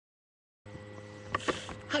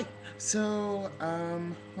Sound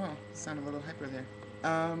a little hyper there.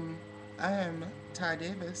 Um, I am Ty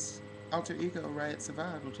Davis, alter ego Riot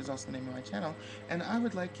Survived, which is also the name of my channel, and I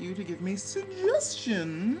would like you to give me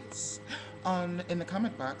suggestions in the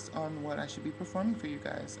comment box on what I should be performing for you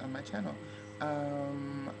guys on my channel.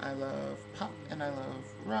 I love pop, and I love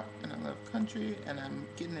rock, and I love country, and I'm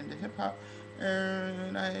getting into hip hop,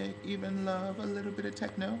 and I even love a little bit of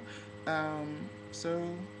techno.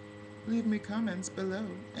 So leave me comments below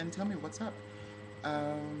and tell me what's up.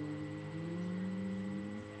 I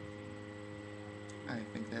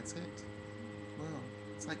think that's it. Whoa,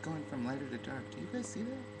 it's like going from lighter to dark. Do you guys see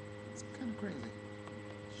that? It's kind of crazy.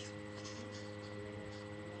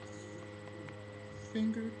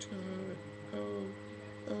 Finger toad. Oh,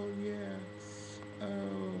 oh yeah.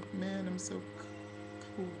 Oh man, I'm so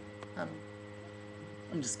cool. I'm,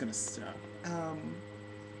 I'm just gonna stop.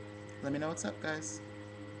 Let me know what's up, guys.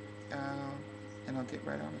 And I'll get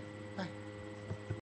right on it. Bye.